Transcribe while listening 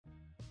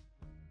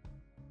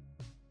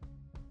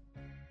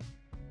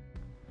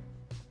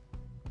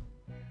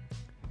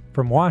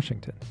From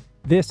Washington,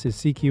 this is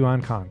CQ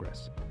on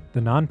Congress,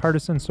 the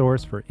nonpartisan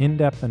source for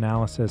in-depth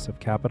analysis of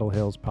Capitol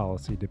Hill's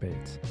policy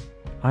debates.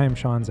 I am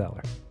Sean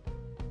Zeller.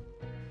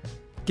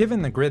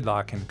 Given the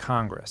gridlock in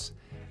Congress,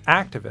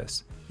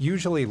 activists,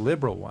 usually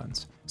liberal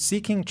ones,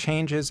 seeking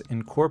changes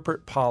in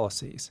corporate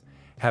policies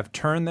have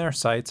turned their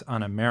sights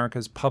on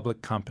America's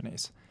public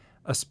companies,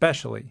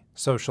 especially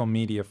social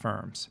media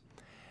firms.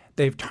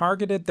 They've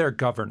targeted their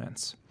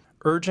governance,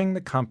 urging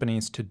the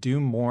companies to do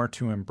more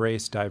to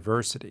embrace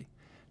diversity,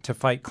 to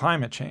fight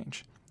climate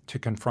change, to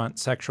confront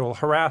sexual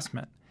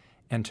harassment,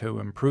 and to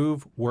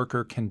improve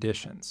worker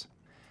conditions.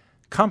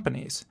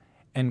 Companies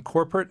and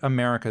corporate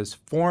America's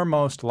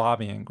foremost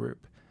lobbying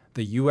group,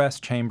 the U.S.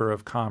 Chamber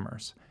of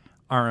Commerce,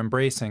 are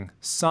embracing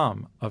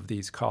some of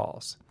these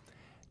calls.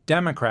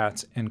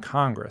 Democrats in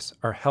Congress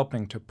are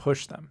helping to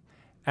push them,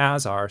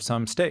 as are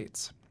some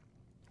states.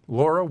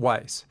 Laura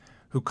Weiss,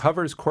 who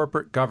covers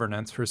corporate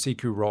governance for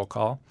CQ Roll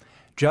Call,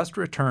 just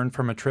returned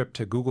from a trip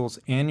to Google's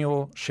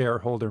annual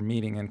shareholder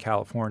meeting in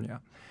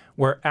California,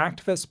 where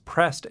activists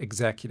pressed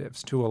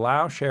executives to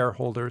allow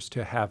shareholders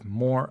to have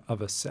more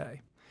of a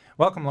say.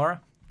 Welcome,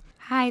 Laura.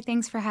 Hi,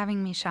 thanks for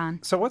having me, Sean.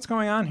 So what's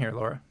going on here,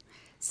 Laura?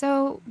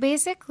 So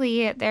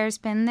basically, there's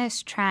been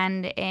this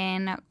trend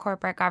in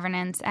corporate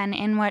governance and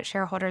in what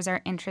shareholders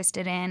are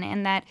interested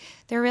in that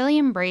they're really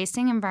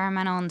embracing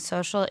environmental and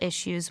social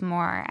issues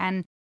more.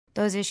 And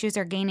those issues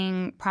are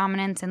gaining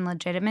prominence and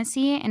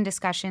legitimacy in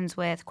discussions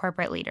with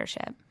corporate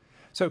leadership.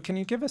 So can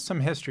you give us some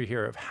history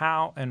here of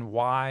how and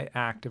why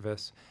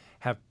activists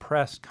have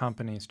pressed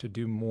companies to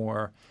do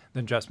more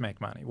than just make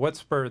money? What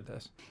spurred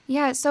this?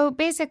 Yeah, so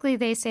basically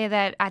they say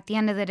that at the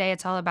end of the day,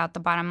 it's all about the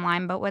bottom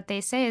line. But what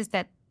they say is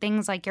that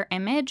things like your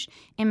image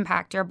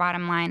impact your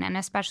bottom line. And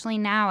especially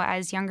now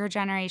as younger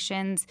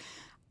generations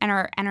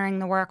are entering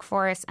the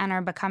workforce and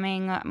are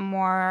becoming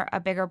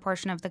a bigger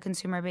portion of the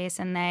consumer base,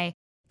 and they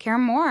care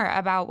more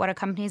about what a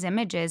company's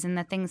image is and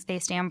the things they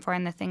stand for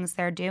and the things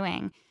they're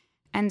doing.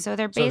 And so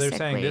they're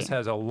saying this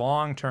has a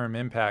long-term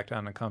impact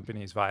on a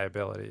company's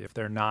viability if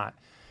they're not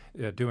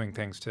doing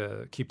things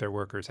to keep their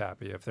workers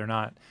happy, if they're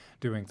not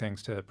doing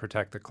things to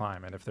protect the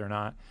climate, if they're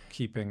not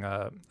keeping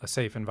a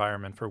safe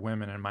environment for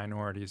women and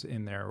minorities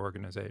in their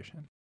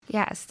organization.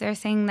 Yes, they're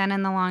saying that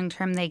in the long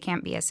term they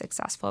can't be a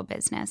successful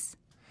business.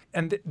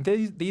 And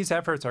these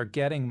efforts are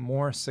getting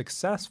more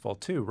successful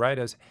too, right?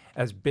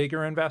 As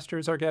bigger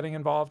investors are getting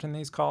involved in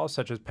these calls,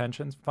 such as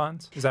pension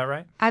funds. Is that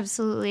right?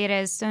 Absolutely, it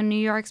is. So New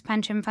York's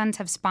pension funds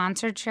have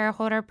sponsored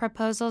shareholder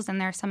proposals, and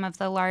they're some of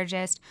the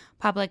largest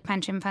public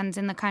pension funds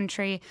in the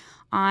country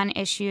on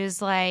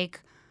issues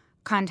like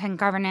content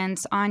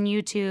governance on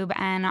YouTube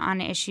and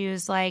on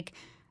issues like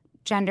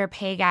gender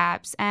pay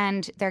gaps.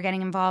 And they're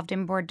getting involved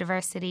in board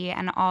diversity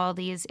and all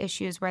these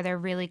issues where they're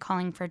really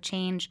calling for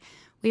change.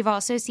 We've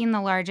also seen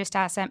the largest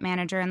asset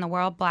manager in the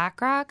world,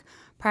 BlackRock,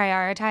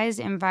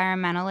 prioritize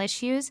environmental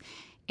issues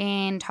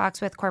in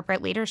talks with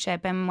corporate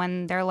leadership. And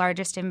when their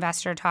largest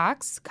investor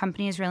talks,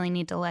 companies really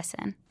need to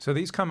listen. So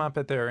these come up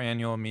at their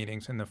annual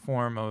meetings in the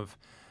form of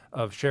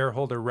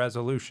shareholder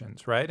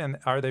resolutions, right? And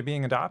are they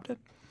being adopted?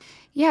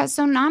 Yeah,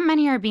 so not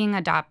many are being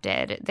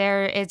adopted.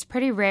 It's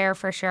pretty rare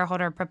for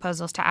shareholder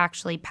proposals to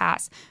actually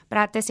pass. But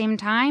at the same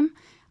time,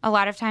 a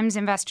lot of times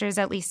investors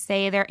at least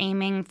say they're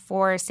aiming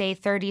for, say,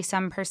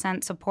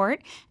 30-some%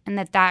 support, and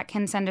that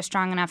can send a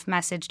strong enough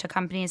message to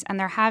companies. And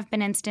there have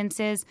been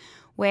instances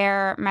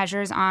where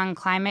measures on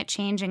climate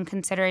change and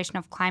consideration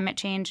of climate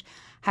change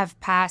have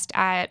passed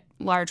at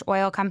large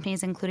oil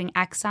companies, including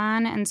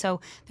Exxon. And so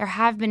there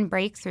have been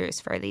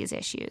breakthroughs for these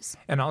issues.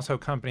 And also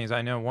companies,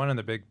 I know one of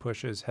the big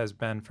pushes has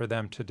been for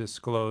them to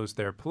disclose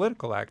their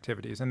political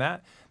activities. And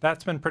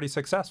that's been pretty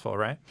successful,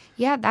 right?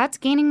 Yeah, that's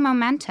gaining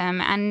momentum.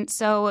 And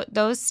so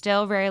those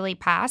still rarely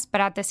pass.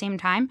 But at the same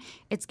time,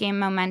 it's gained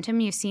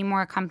momentum. You see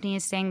more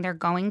companies saying they're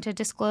going to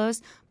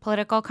disclose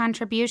political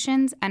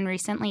contributions. And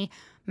recently,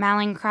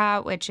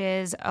 Mallinckrodt, which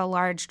is a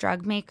large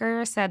drug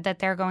maker, said that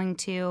they're going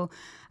to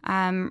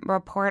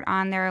report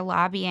on their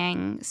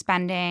lobbying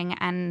spending,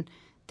 and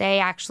they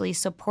actually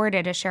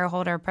supported a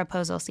shareholder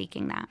proposal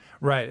seeking that.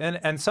 Right.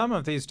 And some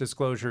of these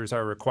disclosures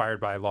are required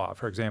by law.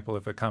 For example,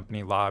 if a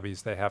company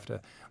lobbies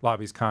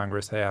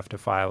Congress, they have to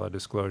file a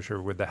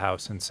disclosure with the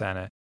House and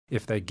Senate.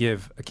 If they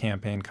give a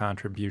campaign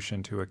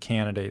contribution to a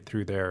candidate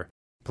through their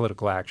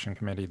political action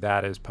committee,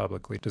 that is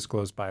publicly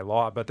disclosed by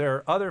law. But there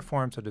are other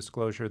forms of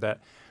disclosure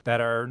that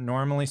are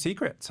normally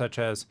secret, such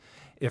as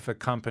if a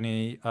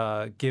company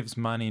gives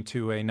money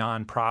to a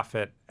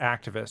nonprofit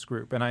activist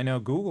group. And I know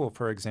Google,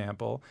 for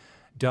example,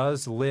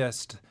 does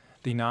list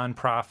the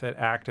nonprofit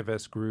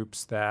activist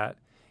groups that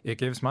it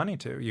gives money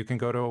to. You can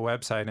go to a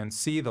website and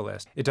see the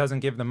list. It doesn't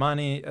give the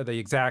money, the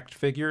exact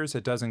figures,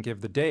 it doesn't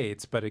give the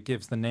dates, but it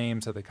gives the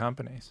names of the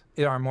companies.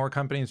 Are more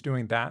companies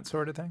doing that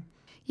sort of thing?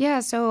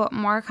 Yeah, so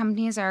more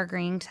companies are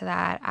agreeing to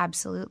that,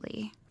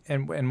 absolutely.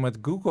 And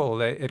with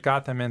Google, it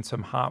got them in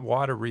some hot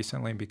water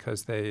recently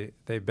because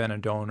they've been a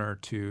donor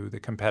to the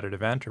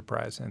Competitive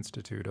Enterprise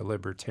Institute, a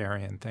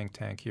libertarian think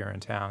tank here in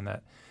town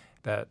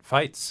that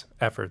fights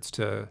efforts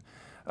to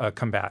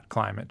combat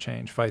climate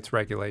change, fights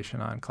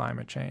regulation on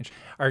climate change.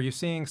 Are you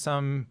seeing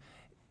some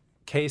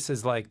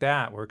cases like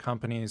that where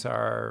companies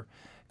are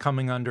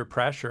coming under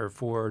pressure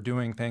for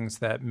doing things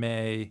that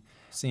may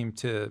seem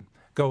to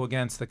go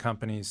against the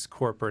company's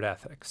corporate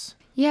ethics?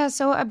 Yeah,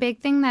 so a big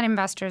thing that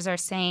investors are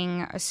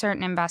saying,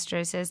 certain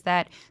investors, is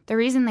that the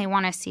reason they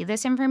want to see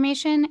this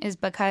information is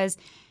because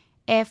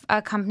if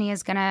a company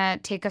is going to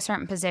take a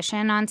certain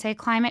position on, say,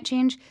 climate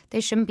change,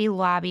 they shouldn't be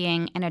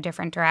lobbying in a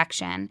different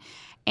direction.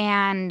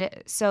 And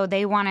so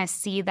they want to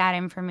see that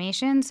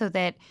information so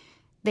that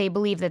they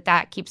believe that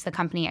that keeps the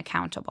company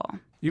accountable.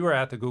 You were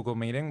at the Google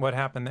meeting. What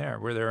happened there?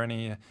 Were there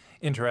any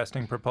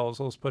interesting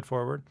proposals put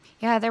forward?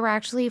 Yeah, there were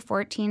actually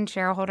 14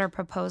 shareholder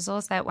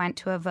proposals that went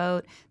to a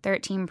vote,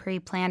 13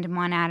 pre-planned and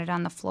 1 added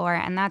on the floor.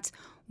 And that's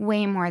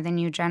way more than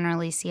you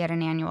generally see at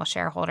an annual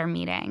shareholder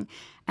meeting.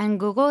 And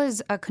Google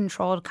is a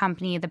controlled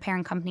company. The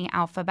parent company,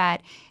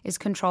 Alphabet, is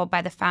controlled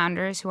by the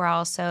founders, who are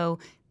also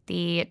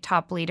the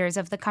top leaders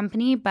of the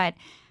company. But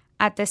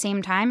at the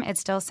same time, it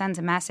still sends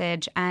a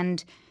message,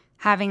 and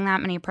having that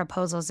many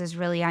proposals is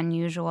really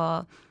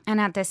unusual. And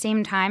at the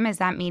same time as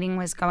that meeting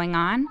was going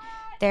on,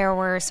 there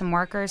were some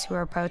workers who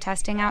were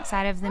protesting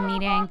outside of the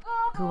meeting,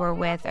 who were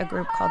with a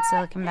group called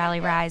Silicon Valley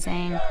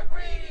Rising.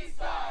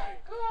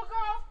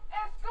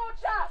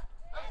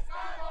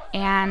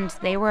 And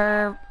they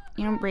were,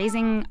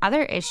 raising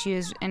other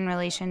issues in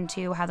relation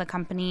to how the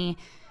company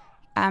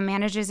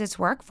manages its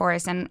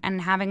workforce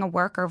and having a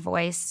worker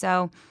voice.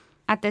 So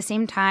at the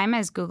same time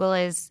as Google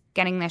is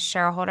getting this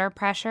shareholder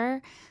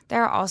pressure,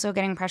 they're also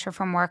getting pressure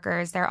from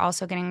workers. They're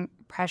also getting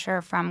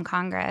pressure from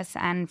Congress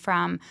and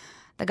from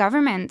the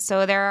government.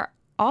 So there are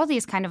all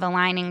these kind of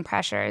aligning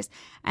pressures.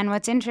 And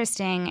what's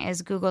interesting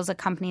is Google's a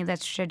company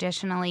that's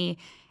traditionally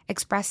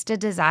expressed a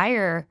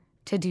desire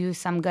to do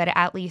some good,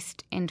 at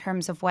least in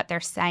terms of what they're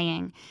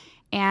saying.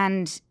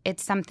 And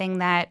it's something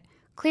that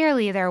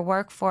clearly their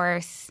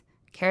workforce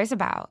cares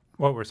about.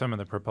 What were some of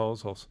the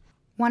proposals?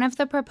 One of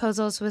the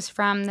proposals was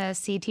from the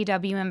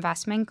CTW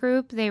Investment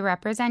Group. They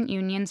represent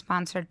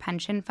union-sponsored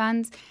pension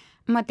funds.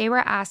 And what they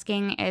were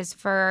asking is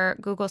for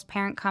Google's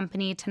parent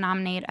company to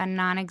nominate a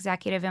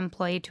non-executive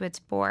employee to its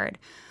board.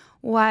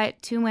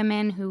 What 2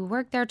 women who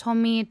work there told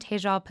me,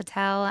 Tejal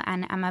Patel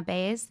and Emma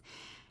Bays,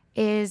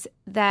 is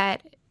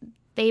that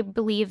they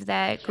believe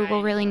that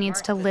Google really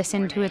needs to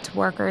listen to its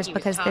workers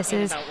because this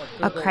is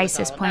a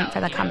crisis point for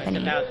the company.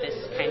 It's about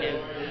this kind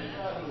of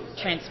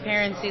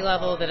transparency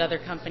level that other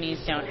companies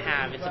don't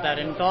have. It's about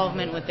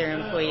involvement with their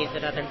employees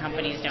that other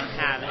companies don't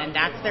have, and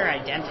that's their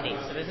identity.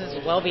 So this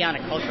is well beyond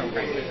a cultural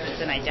crisis.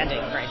 It's an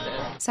identity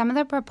crisis. Some of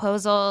the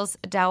proposals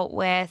dealt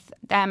with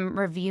them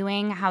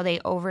reviewing how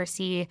they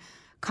oversee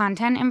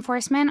content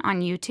enforcement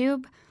on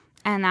YouTube,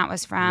 and that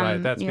was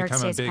from New York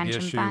State's Pension Fund.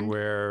 That's become a big issue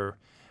where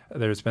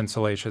there's been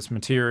salacious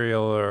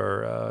material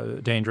or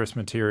dangerous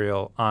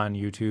material on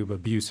YouTube,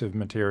 abusive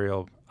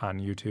material on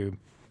YouTube.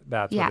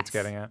 That's what it's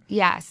getting at?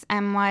 Yes.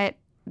 And what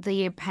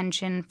the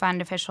pension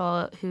fund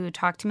official who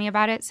talked to me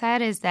about it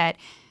said is that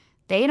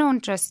they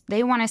want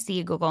to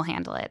see Google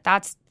handle it.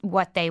 That's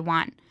what they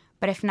want.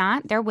 But if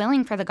not, they're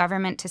willing for the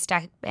government to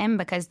step in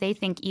because they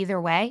think either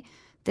way,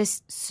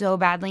 this so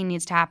badly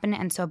needs to happen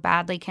and so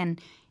badly can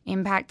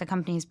impact the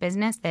company's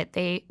business that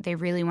they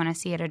really want to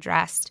see it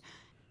addressed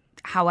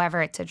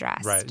however it's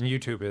addressed. Right. And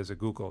YouTube is a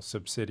Google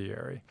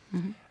subsidiary.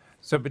 Mm-hmm.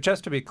 So, but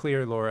just to be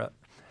clear, Laura,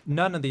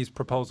 none of these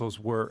proposals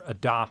were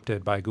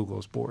adopted by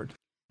Google's board.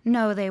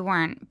 No, they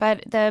weren't.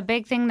 But the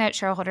big thing that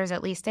shareholders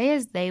at least say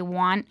is they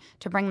want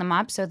to bring them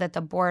up so that the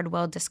board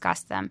will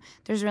discuss them.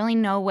 There's really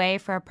no way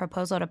for a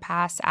proposal to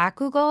pass at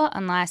Google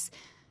unless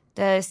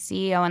the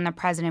CEO and the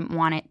president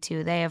want it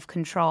to. They have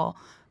control.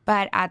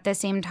 But at the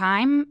same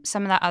time,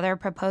 some of the other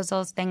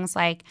proposals, things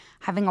like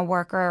having a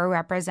worker or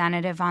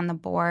representative on the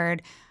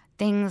board,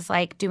 things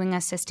like doing a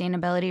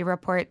sustainability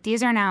report,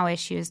 these are now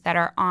issues that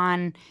are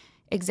on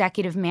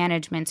executive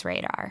management's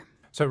radar.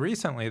 So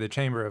recently, the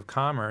Chamber of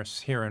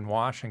Commerce here in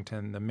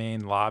Washington, the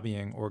main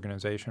lobbying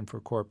organization for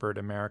corporate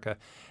America,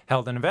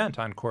 held an event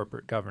on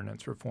corporate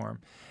governance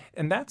reform.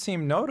 And that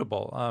seemed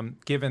notable,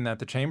 given that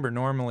the Chamber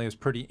normally is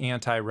pretty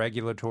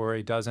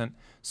anti-regulatory, doesn't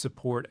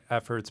support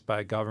efforts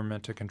by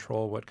government to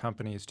control what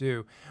companies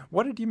do.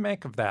 What did you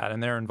make of that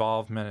and their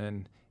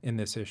involvement in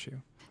this issue?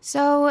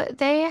 So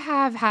they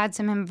have had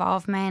some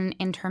involvement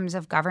in terms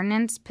of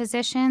governance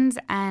positions,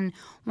 and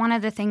one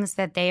of the things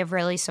that they have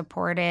really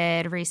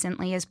supported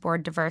recently is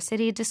board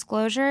diversity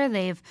disclosure.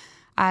 They've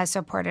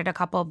supported a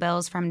couple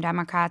bills from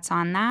Democrats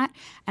on that,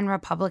 and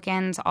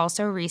Republicans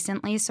also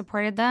recently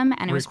supported them,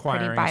 and it was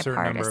pretty bipartisan.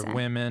 Requiring a certain number of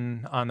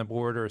women on the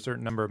board or a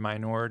certain number of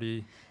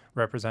minority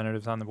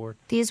representatives on the board?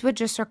 These would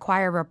just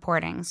require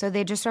reporting. So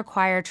they just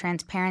require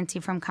transparency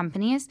from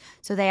companies.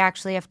 So they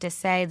actually have to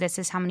say, this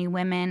is how many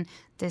women,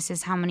 this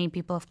is how many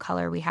people of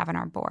color we have on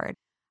our board.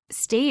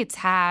 States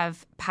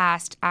have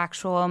passed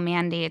actual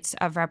mandates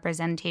of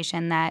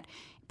representation that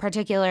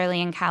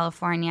particularly in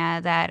California,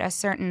 that a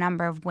certain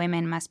number of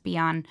women must be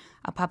on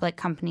a public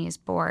company's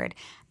board.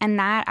 And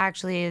that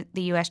actually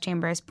the U.S.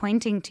 Chamber is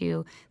pointing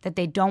to that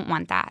they don't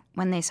want that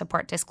when they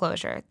support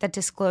disclosure, that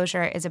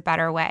disclosure is a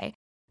better way.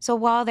 So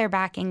while they're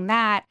backing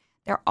that,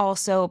 they're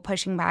also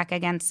pushing back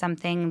against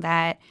something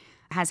that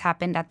has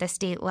happened at the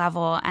state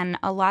level. And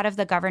a lot of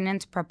the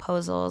governance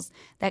proposals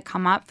that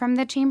come up from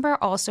the chamber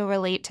also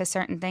relate to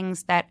certain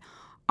things that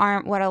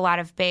aren't what a lot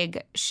of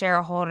big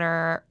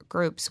shareholder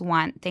groups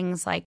want.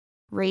 Things like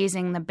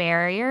raising the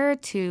barrier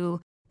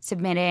to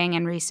submitting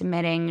and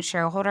resubmitting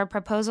shareholder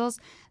proposals.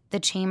 The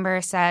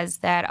chamber says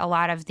that a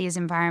lot of these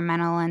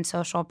environmental and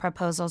social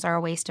proposals are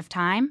a waste of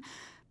time,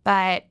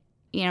 but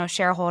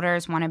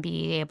shareholders want to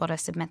be able to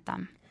submit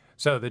them.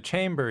 So the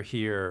chamber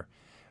here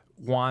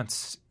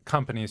wants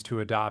companies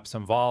to adopt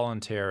some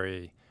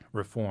voluntary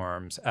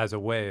reforms as a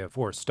way of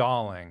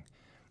forestalling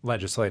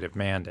legislative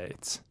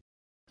mandates.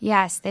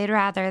 Yes, they'd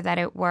rather that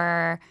it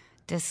were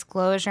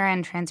disclosure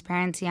and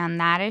transparency on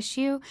that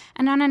issue,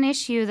 and on an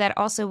issue that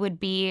also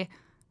would be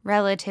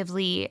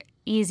relatively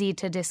easy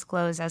to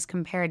disclose as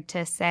compared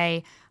to,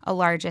 say, a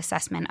large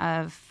assessment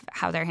of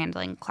how they're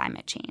handling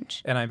climate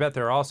change. And I bet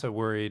they're also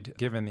worried,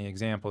 given the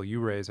example you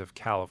raise of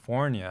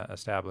California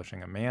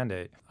establishing a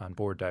mandate on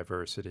board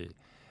diversity,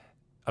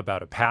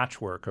 about a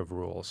patchwork of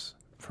rules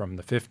from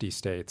the 50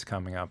 states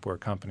coming up where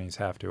companies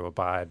have to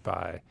abide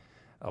by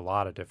a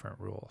lot of different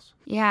rules.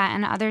 Yeah,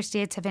 and other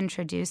states have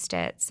introduced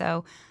it,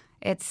 so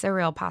it's a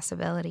real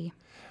possibility.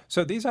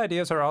 So these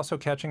ideas are also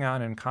catching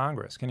on in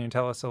Congress. Can you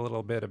tell us a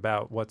little bit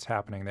about what's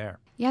happening there?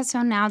 Yeah,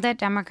 so now that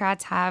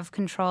Democrats have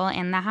control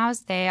in the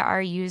House, they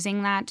are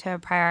using that to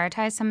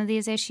prioritize some of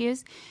these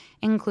issues,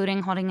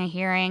 including holding a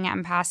hearing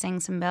and passing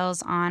some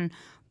bills on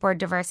board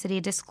diversity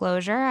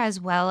disclosure,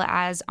 as well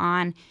as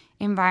on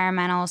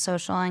environmental,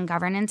 social, and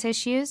governance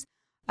issues.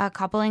 A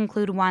couple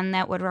include one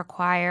that would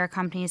require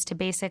companies to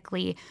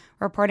basically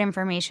report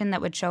information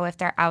that would show if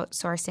they're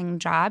outsourcing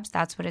jobs.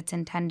 That's what it's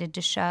intended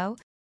to show.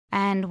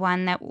 And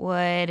one that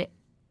would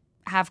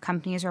have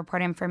companies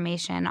report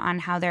information on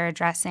how they're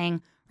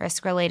addressing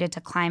risk related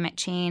to climate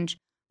change,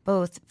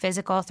 both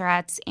physical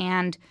threats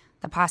and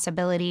the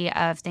possibility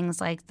of things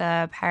like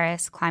the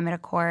Paris Climate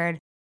Accord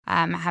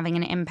having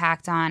an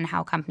impact on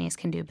how companies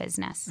can do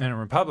business. And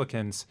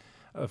Republicans,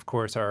 of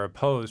course, are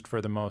opposed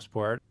for the most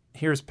part.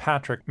 Here's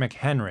Patrick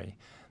McHenry,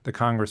 the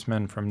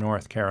congressman from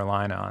North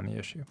Carolina, on the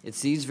issue.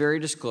 It's these very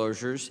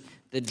disclosures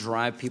that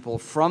drive people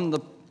from the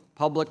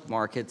public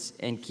markets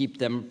and keep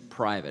them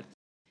private.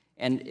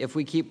 And if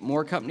we keep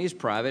more companies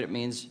private, it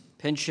means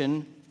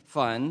pension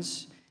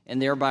funds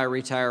and thereby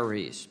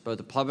retirees, both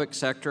the public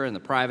sector and the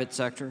private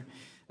sector,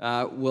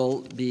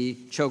 will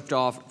be choked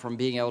off from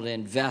being able to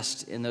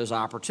invest in those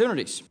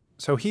opportunities.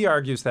 So he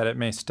argues that it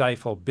may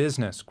stifle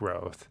business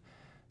growth.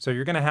 So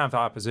you're going to have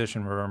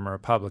opposition from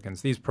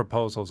Republicans. These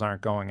proposals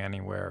aren't going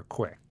anywhere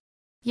quick.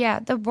 Yeah,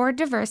 the board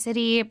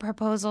diversity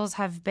proposals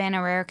have been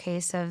a rare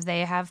case of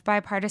they have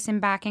bipartisan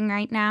backing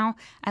right now,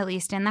 at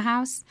least in the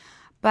House.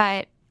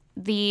 But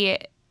the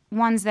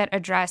ones that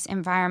address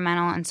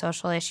environmental and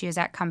social issues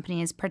at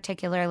companies,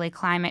 particularly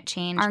climate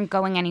change, aren't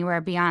going anywhere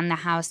beyond the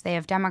House. They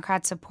have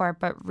Democrat support,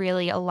 but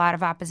really a lot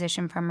of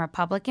opposition from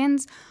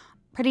Republicans.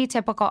 Pretty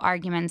typical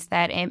arguments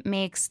that it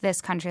makes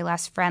this country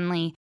less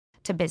friendly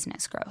to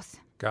business growth.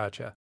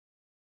 Gotcha.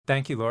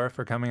 Thank you, Laura,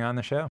 for coming on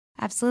the show.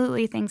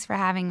 Absolutely. Thanks for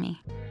having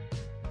me.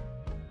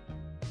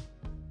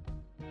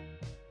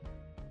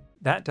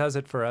 That does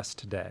it for us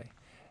today.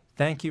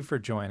 Thank you for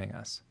joining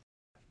us.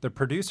 The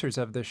producers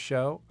of this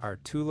show are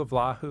Tula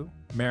Vlahu,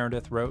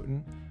 Meredith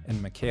Roten,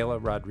 and Michaela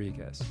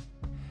Rodriguez.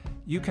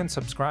 You can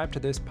subscribe to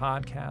this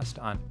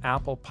podcast on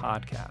Apple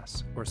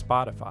Podcasts or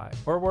Spotify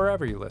or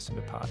wherever you listen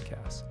to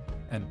podcasts.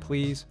 And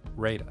please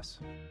rate us.